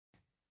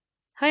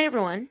Hi,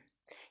 everyone.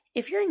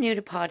 If you're new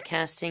to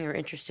podcasting or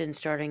interested in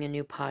starting a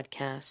new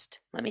podcast,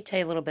 let me tell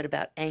you a little bit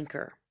about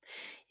Anchor.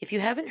 If you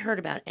haven't heard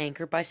about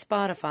Anchor by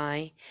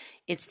Spotify,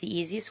 it's the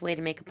easiest way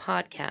to make a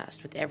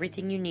podcast with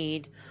everything you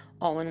need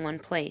all in one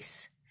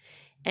place.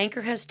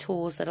 Anchor has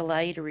tools that allow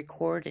you to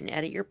record and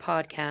edit your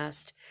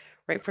podcast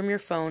right from your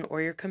phone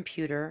or your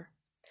computer.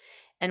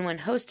 And when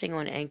hosting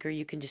on Anchor,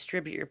 you can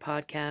distribute your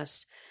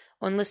podcast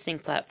on listening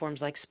platforms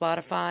like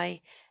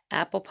Spotify,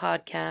 Apple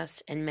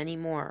Podcasts, and many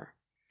more.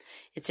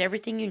 It's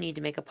everything you need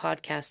to make a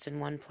podcast in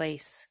one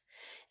place.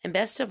 And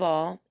best of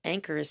all,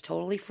 Anchor is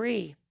totally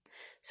free.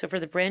 So for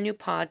the brand new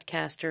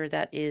podcaster,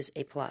 that is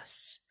a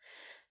plus.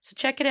 So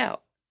check it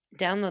out.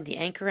 Download the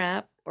Anchor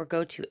app or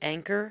go to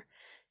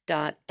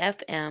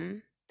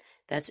anchor.fm,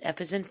 that's F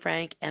as in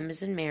Frank, M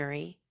as in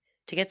Mary,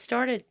 to get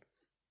started.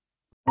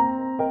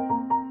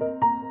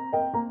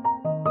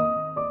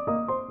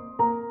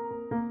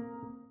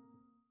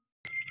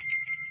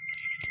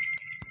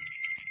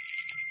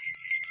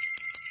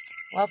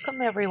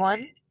 Welcome,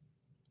 everyone.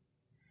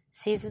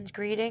 Season's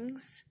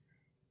greetings,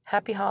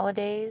 happy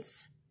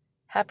holidays,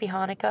 happy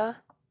Hanukkah,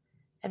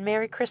 and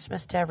Merry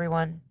Christmas to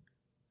everyone.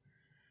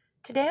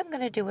 Today I'm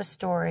going to do a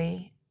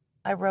story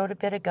I wrote a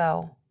bit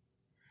ago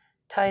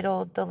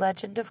titled The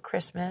Legend of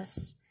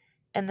Christmas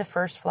and the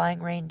First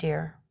Flying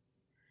Reindeer.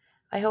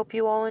 I hope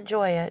you all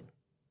enjoy it.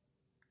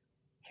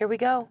 Here we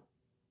go.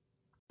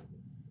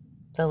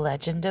 The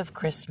Legend of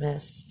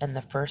Christmas and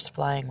the First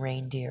Flying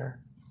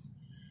Reindeer.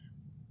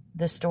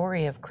 The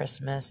story of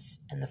Christmas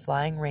and the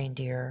flying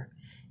reindeer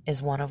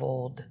is one of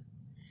old.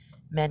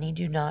 Many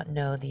do not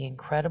know the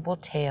incredible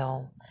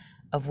tale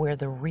of where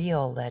the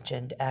real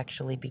legend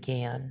actually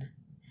began.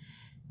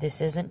 This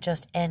isn't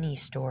just any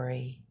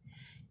story.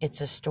 It's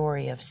a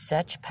story of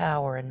such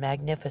power and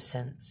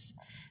magnificence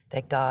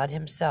that God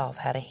Himself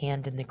had a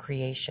hand in the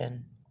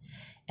creation,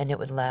 and it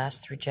would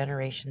last through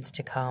generations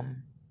to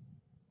come.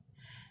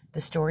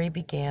 The story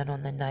began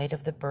on the night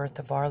of the birth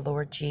of our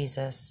Lord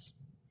Jesus.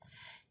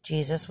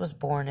 Jesus was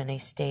born in a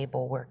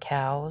stable where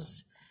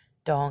cows,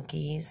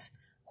 donkeys,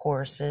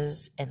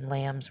 horses, and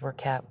lambs were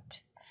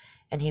kept,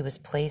 and He was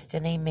placed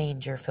in a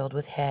manger filled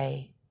with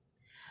hay.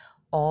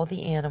 All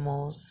the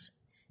animals,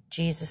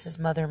 Jesus'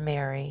 mother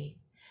Mary,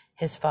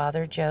 His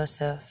father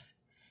Joseph,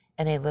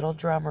 and a little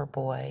drummer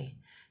boy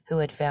who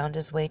had found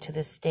his way to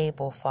the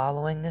stable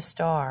following the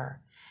star,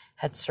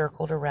 had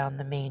circled around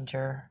the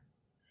manger.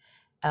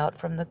 Out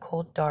from the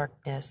cold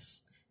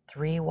darkness,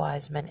 3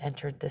 wise men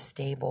entered the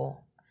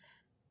stable.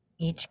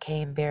 Each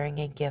came bearing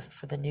a gift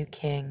for the new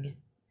king.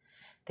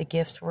 The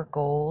gifts were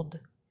gold,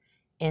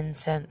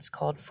 incense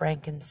called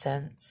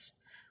frankincense,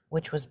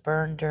 which was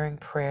burned during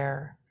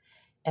prayer,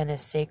 and a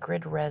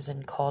sacred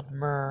resin called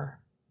myrrh.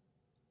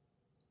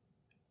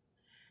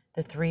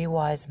 The 3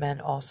 wise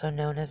men, also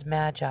known as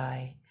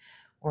magi,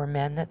 were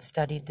men that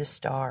studied the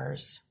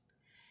stars.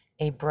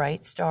 A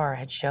bright star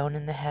had shone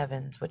in the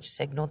heavens, which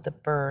signaled the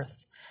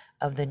birth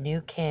of the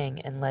new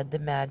king and led the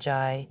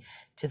magi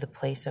to the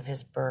place of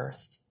his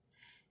birth.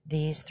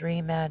 These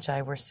 3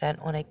 magi were sent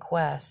on a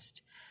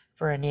quest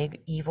for an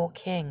evil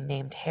king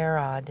named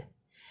Herod.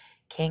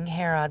 King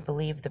Herod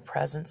believed the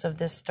presence of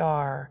this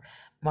star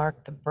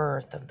marked the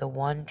birth of the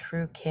one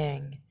true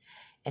king,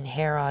 and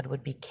Herod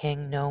would be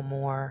king no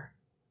more.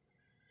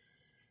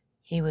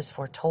 He was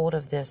foretold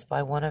of this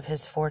by one of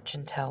his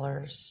fortune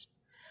tellers,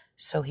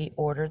 so he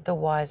ordered the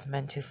wise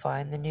men to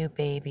find the new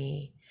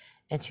baby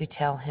and to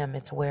tell him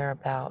its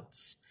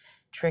whereabouts,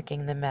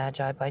 tricking the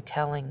magi by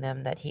telling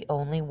them that he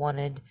only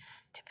wanted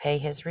to pay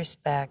his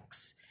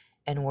respects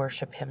and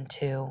worship him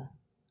too.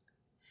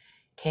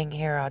 King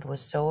Herod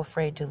was so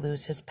afraid to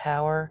lose his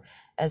power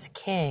as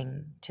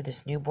king to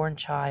this newborn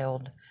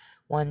child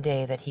one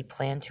day that he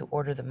planned to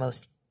order the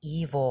most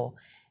evil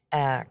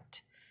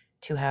act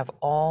to have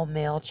all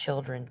male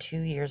children 2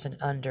 years and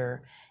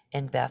under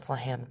in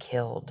Bethlehem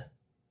killed.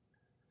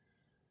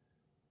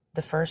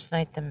 The first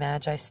night the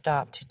Magi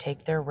stopped to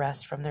take their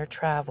rest from their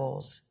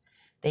travels,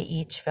 they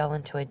each fell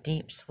into a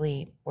deep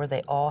sleep where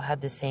they all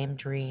had the same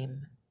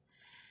dream.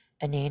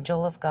 An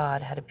angel of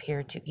God had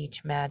appeared to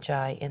each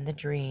Magi in the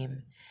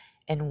dream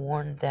and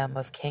warned them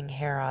of King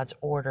Herod's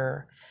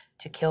order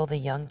to kill the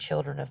young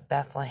children of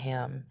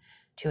Bethlehem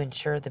to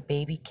ensure the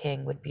baby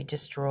king would be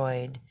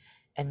destroyed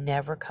and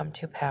never come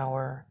to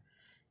power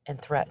and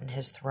threaten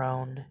his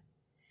throne.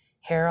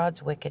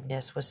 Herod's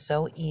wickedness was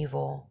so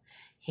evil,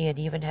 he had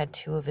even had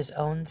 2 of his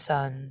own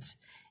sons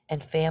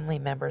and family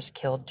members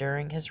killed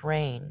during his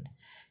reign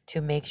to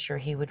make sure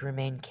he would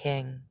remain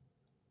king.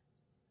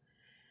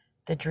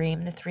 The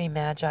dream the 3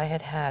 magi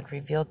had had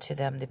revealed to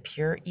them the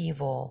pure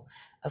evil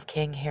of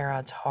King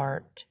Herod's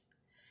heart.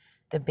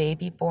 The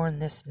baby born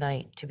this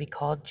night to be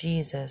called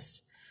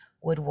Jesus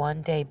would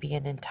one day be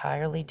an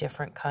entirely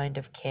different kind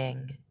of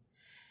king.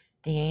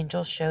 The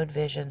angel showed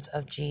visions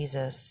of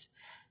Jesus,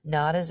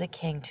 not as a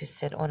king to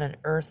sit on an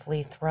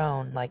earthly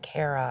throne like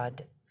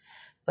Herod,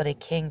 but a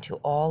king to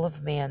all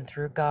of man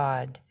through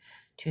God,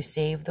 to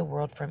save the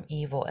world from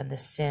evil and the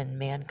sin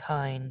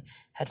mankind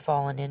had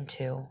fallen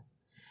into.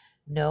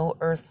 No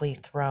earthly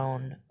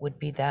throne would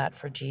be that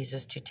for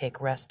Jesus to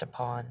take rest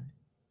upon.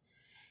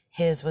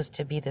 His was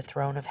to be the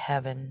throne of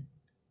heaven.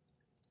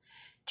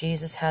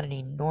 Jesus had an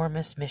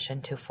enormous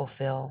mission to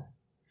fulfill.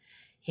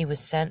 He was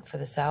sent for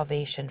the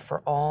salvation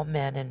for all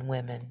men and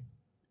women.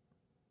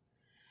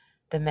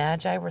 The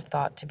Magi were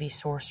thought to be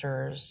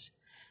sorcerers,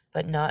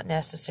 but not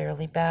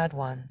necessarily bad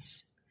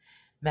ones.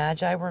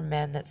 Magi were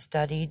men that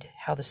studied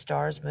how the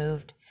stars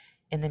moved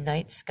in the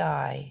night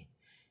sky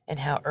and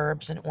how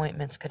herbs and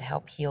ointments could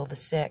help heal the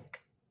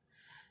sick.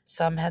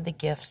 Some had the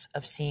gifts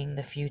of seeing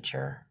the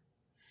future.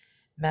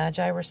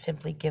 Magi were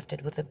simply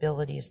gifted with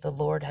abilities the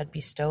Lord had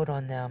bestowed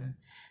on them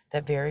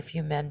that very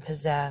few men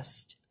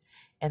possessed,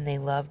 and they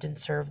loved and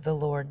served the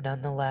Lord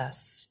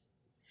nonetheless.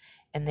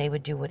 And they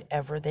would do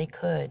whatever they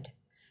could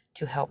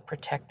to help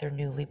protect their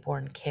newly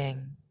born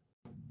king.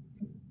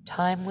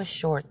 Time was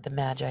short, the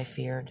Magi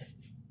feared.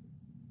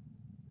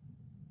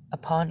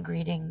 Upon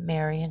greeting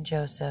Mary and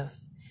Joseph,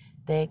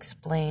 they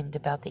explained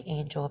about the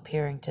angel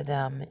appearing to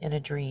them in a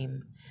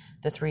dream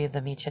the three of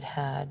them each had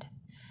had,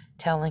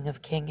 telling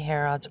of King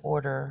Herod's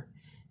order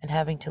and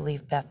having to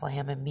leave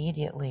Bethlehem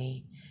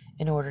immediately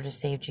in order to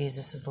save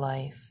Jesus'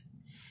 life.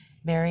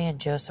 Mary and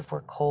Joseph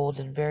were cold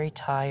and very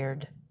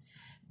tired.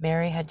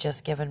 Mary had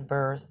just given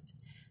birth.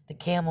 The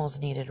camels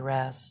needed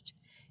rest,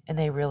 and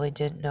they really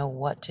didn't know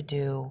what to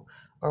do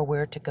or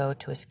where to go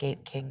to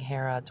escape King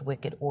Herod's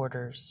wicked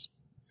orders.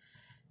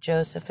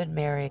 Joseph and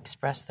Mary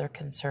expressed their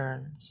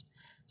concerns,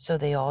 so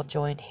they all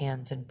joined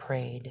hands and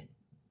prayed.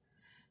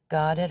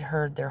 God had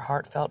heard their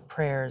heartfelt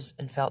prayers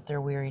and felt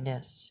their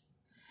weariness.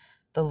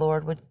 The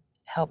Lord would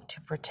help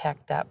to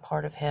protect that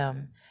part of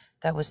him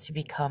that was to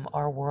become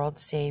our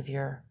world's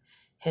Savior,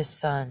 his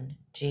Son,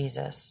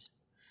 Jesus.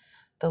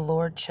 The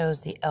Lord chose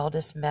the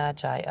eldest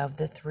Magi of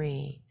the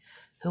three,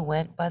 who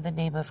went by the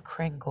name of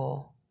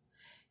Kringle.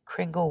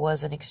 Kringle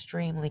was an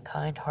extremely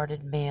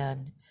kind-hearted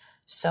man,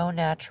 so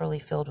naturally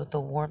filled with the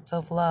warmth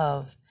of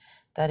love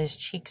that his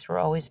cheeks were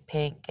always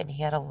pink and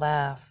he had a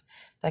laugh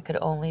that could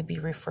only be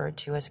referred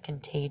to as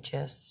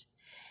contagious.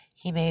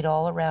 He made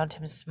all around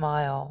him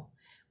smile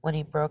when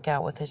he broke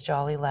out with his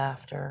jolly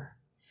laughter.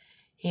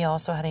 He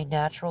also had a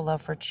natural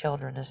love for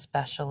children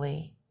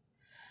especially.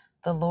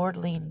 The Lord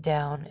leaned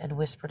down and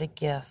whispered a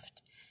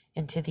gift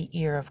into the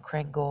ear of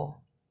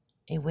Kringle,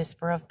 a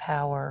whisper of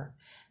power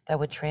that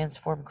would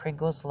transform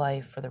Kringle's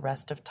life for the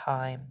rest of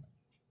time.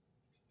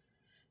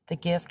 The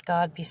gift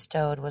God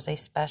bestowed was a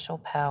special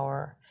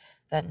power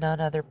that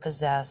none other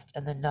possessed,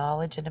 and the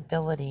knowledge and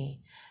ability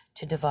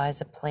to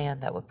devise a plan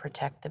that would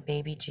protect the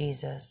baby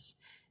Jesus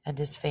and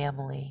his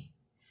family.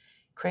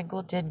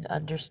 Kringle didn't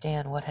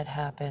understand what had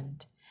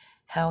happened,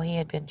 how he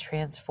had been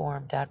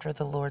transformed after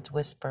the Lord's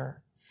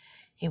whisper.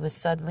 He was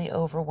suddenly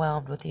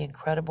overwhelmed with the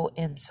incredible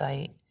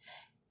insight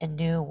and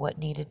knew what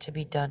needed to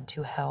be done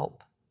to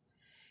help.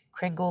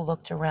 Kringle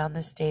looked around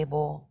the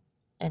stable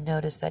and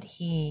noticed that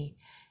he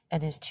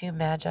and his two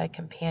Magi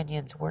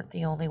companions weren't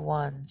the only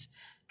ones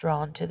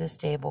drawn to the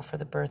stable for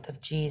the birth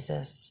of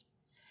Jesus.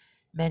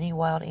 Many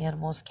wild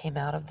animals came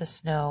out of the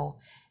snow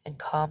and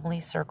calmly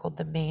circled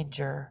the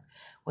manger,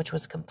 which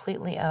was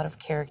completely out of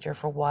character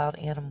for wild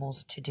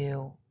animals to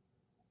do.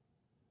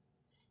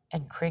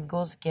 And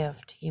Kringle's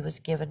gift he was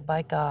given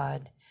by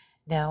God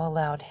now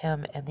allowed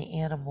him and the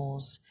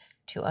animals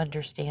to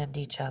understand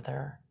each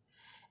other.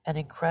 An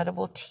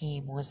incredible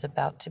team was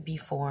about to be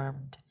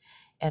formed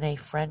and a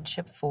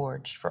friendship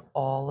forged for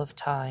all of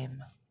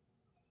time.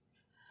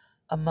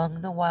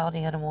 Among the wild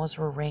animals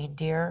were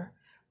reindeer,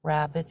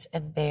 rabbits,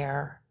 and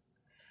bear.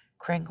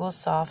 Kringle's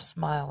soft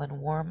smile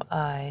and warm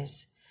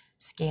eyes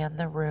scanned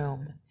the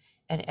room,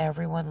 and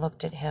everyone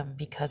looked at him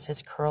because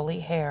his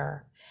curly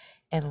hair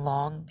and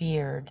long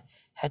beard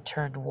had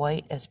turned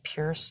white as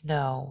pure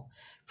snow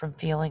from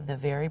feeling the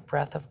very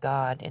breath of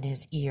God in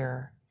his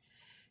ear.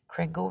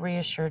 Kringle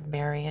reassured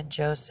Mary and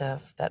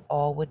Joseph that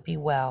all would be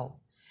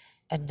well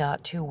and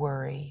not to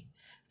worry,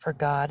 for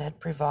God had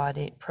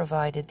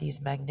provided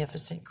these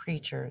magnificent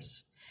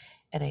creatures,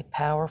 and a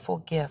powerful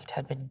gift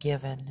had been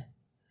given.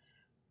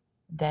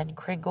 Then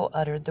Kringle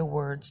uttered the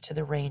words to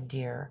the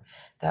reindeer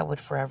that would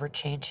forever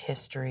change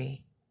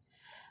history.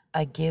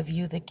 I give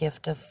you the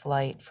gift of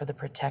flight for the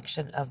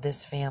protection of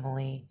this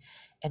family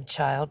and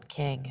child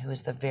king who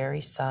is the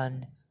very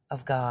Son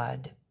of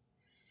God.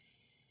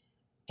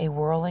 A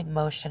whirling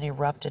motion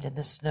erupted in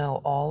the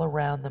snow all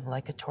around them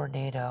like a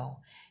tornado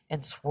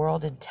and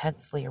swirled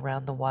intensely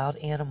around the wild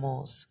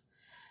animals.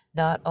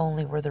 Not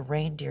only were the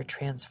reindeer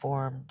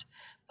transformed,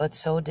 but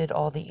so did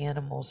all the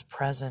animals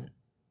present.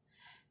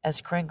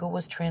 As Kringle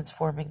was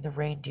transforming the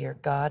reindeer,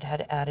 God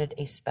had added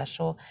a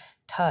special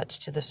touch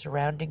to the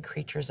surrounding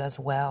creatures as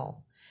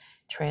well,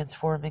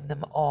 transforming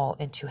them all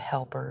into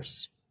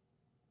helpers.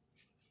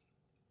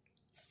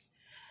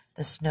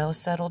 The snow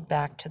settled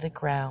back to the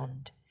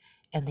ground,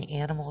 and the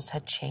animals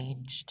had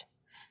changed.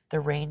 The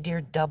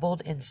reindeer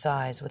doubled in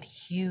size with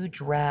huge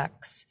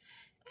racks,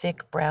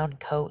 thick brown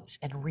coats,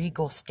 and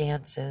regal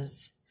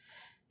stances.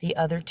 The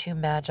other two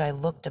magi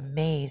looked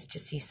amazed to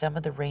see some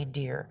of the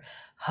reindeer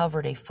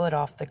hovered a foot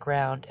off the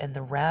ground, and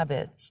the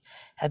rabbits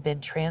had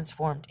been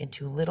transformed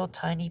into little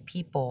tiny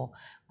people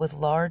with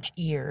large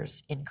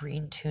ears in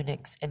green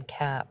tunics and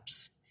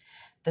caps.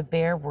 The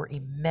bear were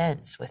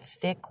immense with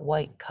thick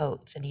white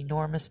coats and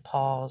enormous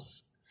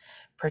paws.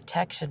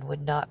 Protection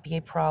would not be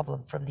a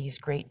problem from these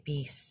great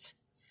beasts.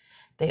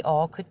 They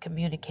all could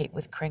communicate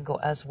with Kringle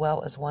as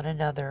well as one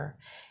another,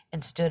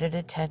 and stood at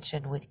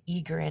attention with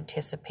eager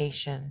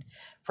anticipation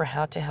for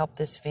how to help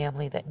this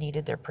family that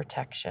needed their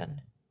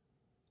protection.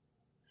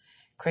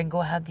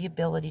 Kringle had the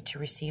ability to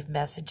receive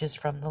messages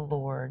from the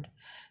Lord,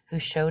 who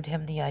showed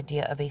him the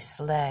idea of a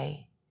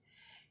sleigh.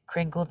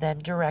 Kringle then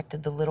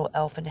directed the little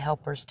elfin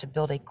helpers to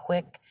build a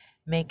quick,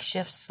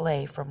 makeshift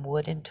sleigh from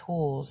wood and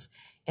tools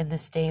in the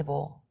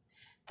stable.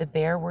 The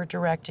bear were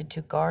directed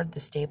to guard the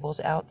stables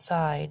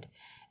outside,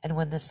 and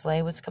when the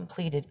sleigh was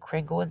completed,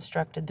 Kringle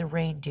instructed the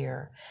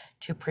reindeer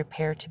to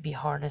prepare to be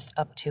harnessed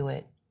up to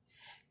it.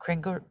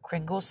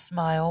 Kringle's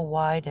smile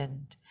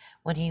widened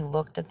when he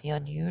looked at the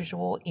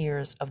unusual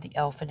ears of the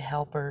elfin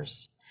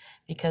helpers,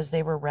 because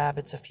they were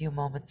rabbits a few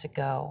moments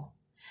ago.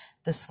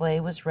 The sleigh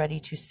was ready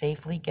to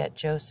safely get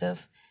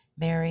Joseph,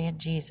 Mary, and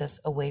Jesus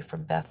away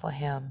from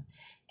Bethlehem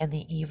and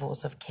the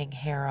evils of King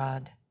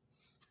Herod.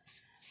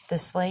 The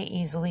sleigh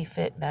easily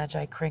fit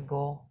Magi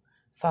Kringle,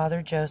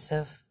 Father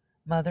Joseph,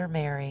 Mother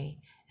Mary,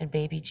 and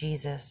baby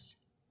Jesus.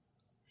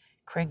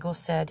 Kringle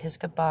said his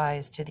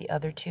goodbyes to the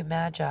other two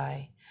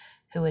magi,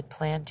 who had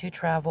planned to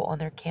travel on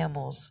their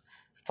camels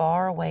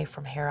far away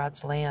from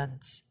Herod's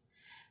lands.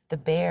 The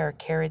bear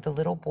carried the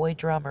little boy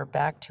drummer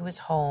back to his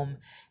home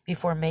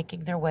before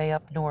making their way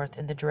up north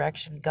in the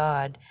direction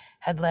God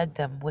had led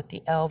them, with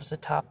the elves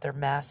atop their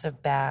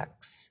massive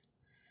backs.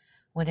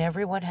 When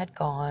everyone had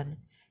gone,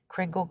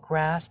 Kringle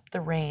grasped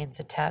the reins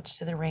attached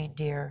to the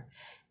reindeer,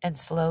 and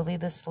slowly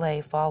the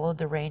sleigh followed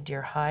the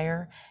reindeer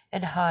higher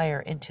and higher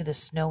into the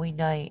snowy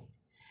night.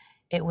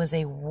 It was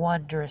a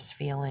wondrous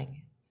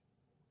feeling.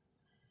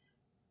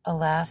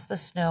 Alas, the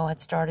snow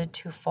had started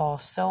to fall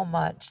so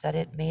much that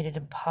it made it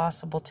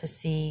impossible to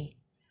see.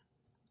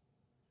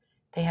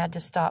 They had to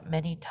stop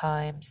many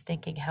times,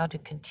 thinking how to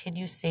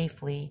continue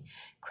safely.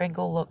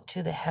 Kringle looked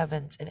to the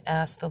heavens and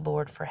asked the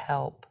Lord for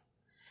help.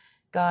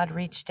 God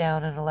reached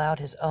down and allowed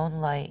his own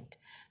light,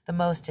 the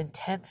most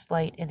intense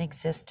light in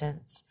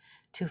existence,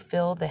 to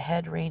fill the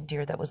head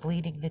reindeer that was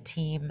leading the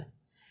team.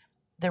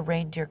 The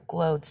reindeer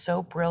glowed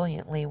so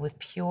brilliantly with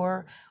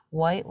pure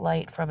white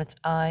light from its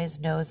eyes,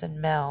 nose,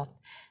 and mouth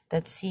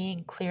that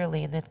seeing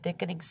clearly in the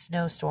thickening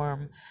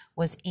snowstorm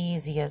was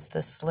easy as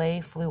the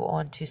sleigh flew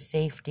on to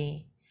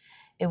safety.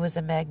 It was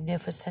a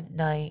magnificent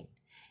night,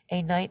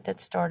 a night that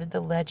started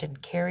the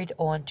legend carried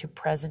on to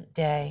present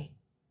day.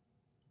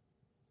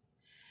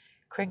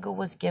 Kringle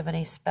was given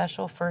a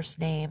special first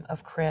name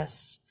of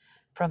Chris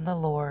from the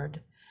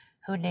Lord,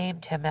 who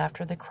named him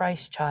after the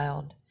Christ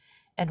child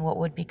and what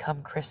would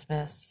become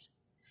Christmas.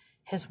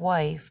 His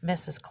wife,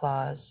 Mrs.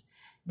 Claus,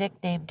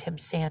 nicknamed him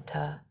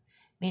Santa,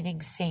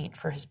 meaning saint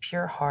for his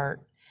pure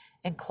heart,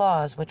 and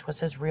Claus, which was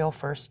his real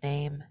first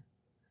name.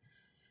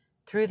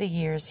 Through the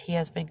years, he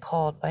has been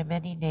called by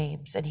many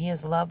names, and he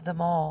has loved them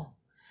all.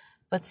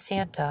 But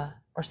Santa,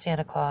 or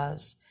Santa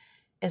Claus,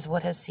 is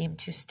what has seemed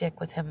to stick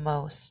with him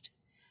most.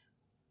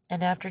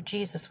 And after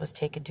Jesus was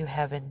taken to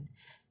heaven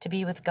to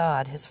be with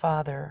God, his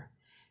Father,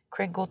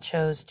 Kringle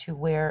chose to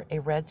wear a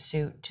red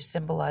suit to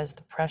symbolize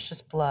the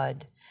precious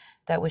blood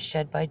that was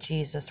shed by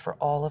Jesus for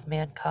all of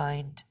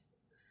mankind.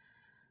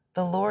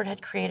 The Lord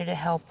had created a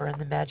helper in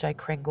the Magi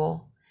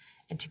Kringle,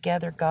 and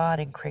together God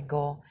and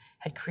Kringle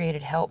had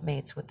created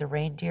helpmates with the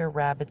reindeer,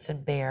 rabbits,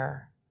 and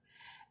bear.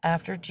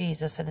 After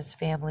Jesus and his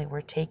family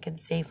were taken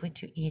safely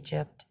to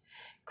Egypt,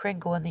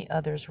 Kringle and the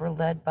others were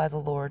led by the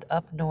Lord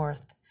up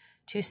north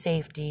to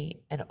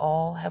safety, and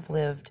all have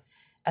lived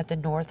at the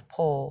North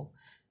Pole,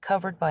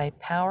 covered by a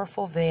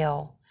powerful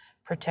veil,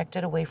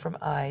 protected away from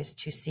eyes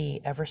to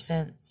see ever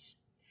since.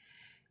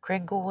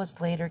 Kringle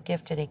was later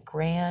gifted a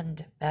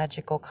grand,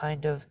 magical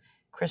kind of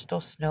crystal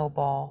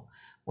snowball,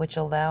 which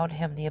allowed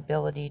him the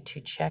ability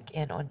to check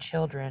in on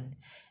children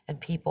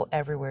and people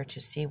everywhere to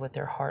see what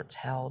their hearts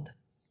held.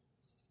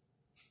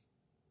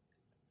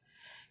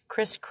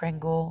 Kris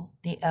Kringle,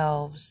 the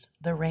elves,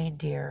 the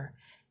reindeer,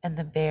 and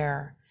the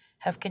bear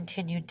have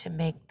continued to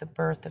make the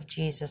birth of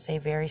Jesus a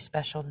very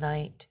special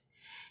night,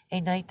 a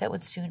night that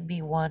would soon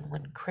be one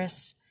when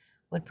Kris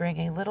would bring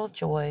a little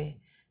joy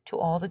to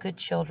all the good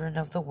children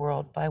of the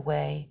world by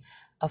way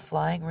of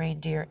flying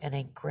reindeer in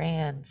a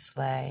grand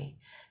sleigh,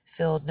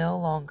 filled no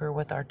longer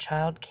with our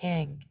child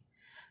king,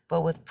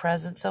 but with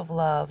presents of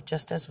love,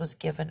 just as was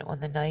given on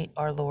the night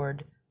our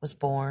Lord was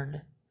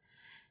born.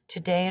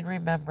 Today, in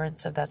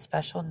remembrance of that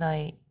special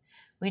night,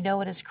 we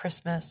know it is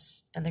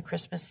Christmas, and the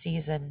Christmas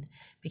season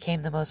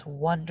became the most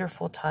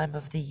wonderful time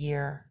of the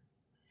year.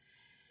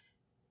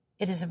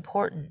 It is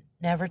important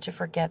never to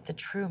forget the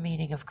true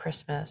meaning of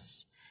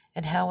Christmas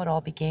and how it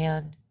all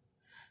began.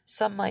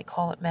 Some might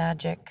call it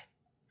magic,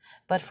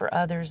 but for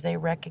others they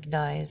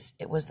recognize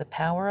it was the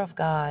power of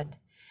God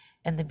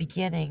and the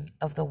beginning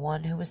of the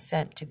one who was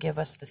sent to give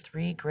us the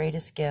three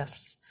greatest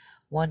gifts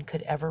one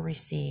could ever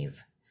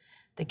receive,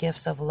 the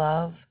gifts of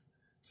love,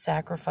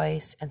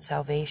 sacrifice, and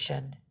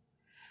salvation.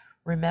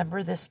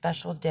 Remember this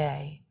special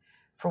day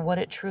for what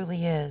it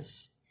truly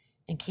is,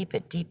 and keep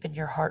it deep in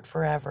your heart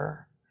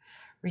forever.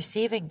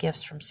 Receiving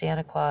gifts from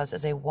Santa Claus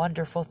is a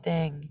wonderful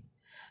thing,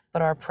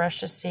 but our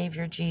precious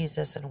Savior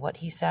Jesus and what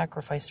he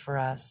sacrificed for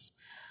us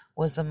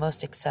was the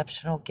most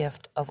exceptional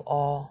gift of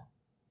all.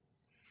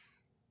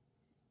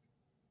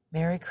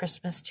 Merry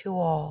Christmas to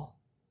all,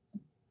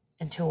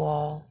 and to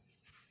all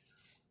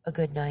a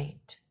good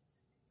night.